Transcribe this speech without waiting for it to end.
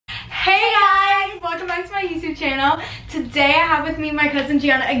Hey guys! Welcome back to my YouTube channel. Today I have with me my cousin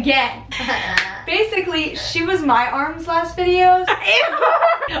Gianna again. Basically, she was my arms last video.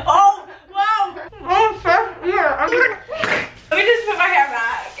 Oh, wow! Let me just put my hair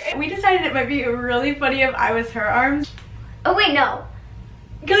back. We decided it might be really funny if I was her arms. Oh wait, no.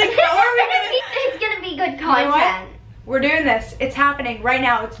 It's gonna be good content. You know, we're doing this. It's happening right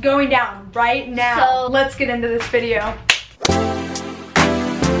now. It's going down right now. So let's get into this video.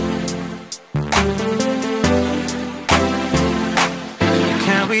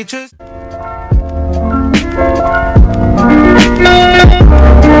 Can we just... Does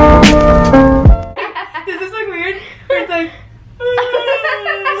this look weird? It's like...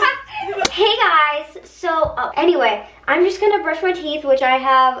 Hey guys, so anyway, I'm just gonna brush my teeth, which I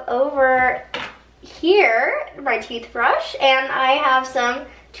have over here, my toothbrush, and I have some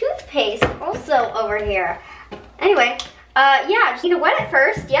toothpaste also over here. Anyway, yeah, just need to wet it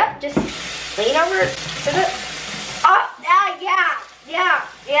first. Yep, just lean over to the... yeah.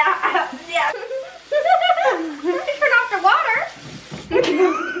 Turn off the water.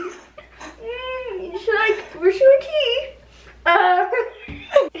 Should I brush my teeth? I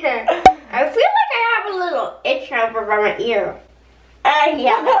feel like I have a little itch over by my ear.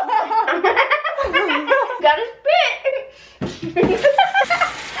 Yeah. Gotta spit.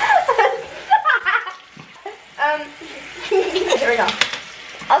 Here we go.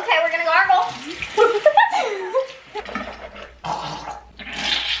 Okay, we're gonna gargle.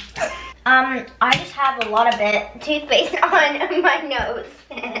 I just have a lot of toothpaste on my nose.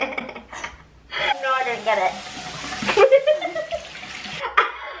 No, I didn't get it.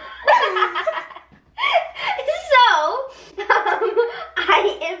 So, I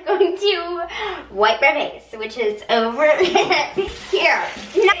am going to wipe my face, which is over here.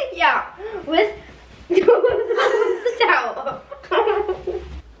 Yeah, with the towel.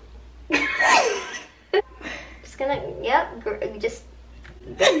 Just gonna, yep, just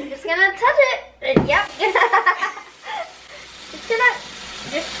gonna touch it. Yep.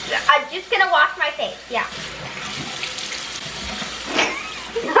 I'm just gonna wash my face. Yeah.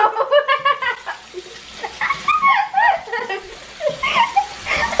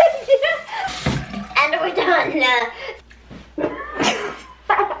 And we're done.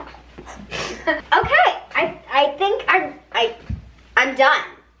 Okay, I think I'm done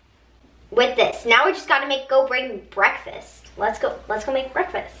with this. Now we just gotta go bring breakfast. Let's go make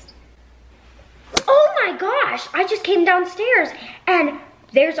breakfast. Oh my gosh, I just came downstairs and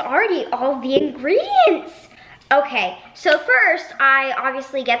there's already all the ingredients. Okay, so first I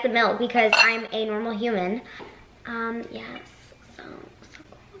obviously get the milk because I'm a normal human. Yes, so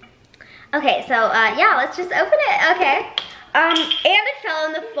cool. Okay, so yeah, let's just open it. Okay. And it fell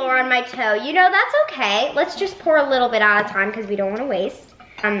on the floor on my toe. You know, that's okay. Let's just pour a little bit at a time because we don't want to waste.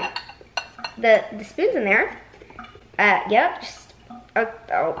 The spoon's in there. Yep, just,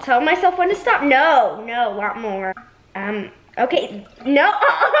 I'll tell myself when to stop. No, a lot more. Okay, no,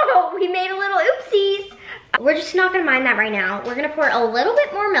 we made a little oopsies. We're just not gonna mind that right now. We're gonna pour a little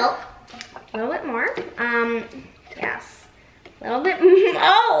bit more milk. A little bit more, yes. A little bit, we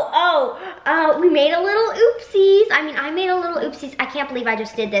made a little oopsies. I mean, I made a little oopsies. I can't believe I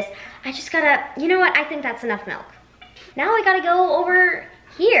just did this. I just gotta, you know what? I think that's enough milk. Now I gotta go over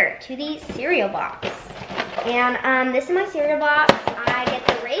here to the cereal box. And this is my cereal box. I get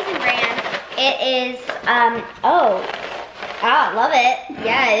the Raisin Bran. It is, love it.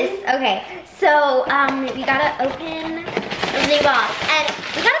 Yes, okay. So, we gotta open the box. And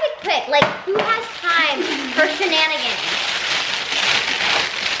we gotta be quick. Like, who has time for shenanigans?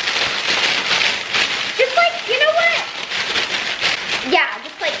 Just like, you know what? Yeah,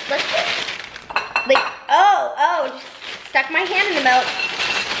 just like, let's just, like, just stuck my hand in the milk.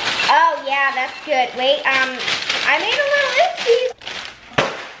 Oh yeah, that's good. Wait, I made a little oopsies.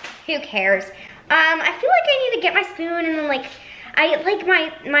 Who cares? I feel like I need to get my spoon and then like, I like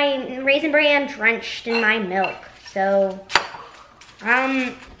my Raisin Bran drenched in my milk. So,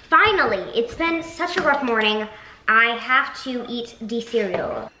 finally, it's been such a rough morning. I have to eat the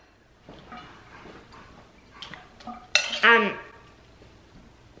cereal.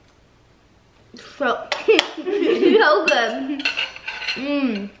 So good.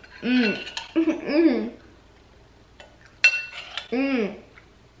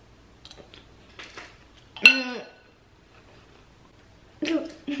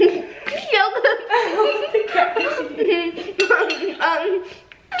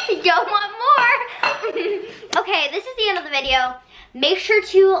 Y'all want more? Okay, this is the end of the video. Make sure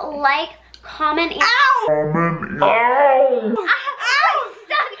to like, comment, and... Ow! Ow! I'm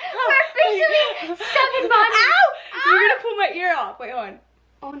stuck. We're officially stuck in bondage. Ow! You're gonna pull my ear off. Wait, hold on.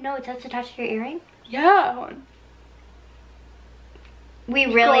 Oh no, it's that's attached to your earring? Yeah. We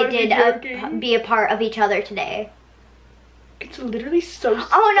really gotta be did joking. be a part of each other today. It's literally so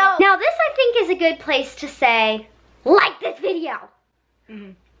Oh no. Now this I think is a good place to say, like this video.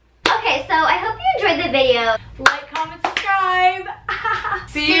 Okay, so I hope you enjoyed the video. Like, comment, subscribe.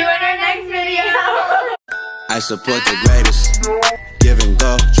 See you in our next video. I support the greatest. Give and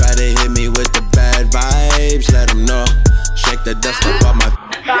go. Try to hit me with the bad vibes. Let them know. Shake the dust up on my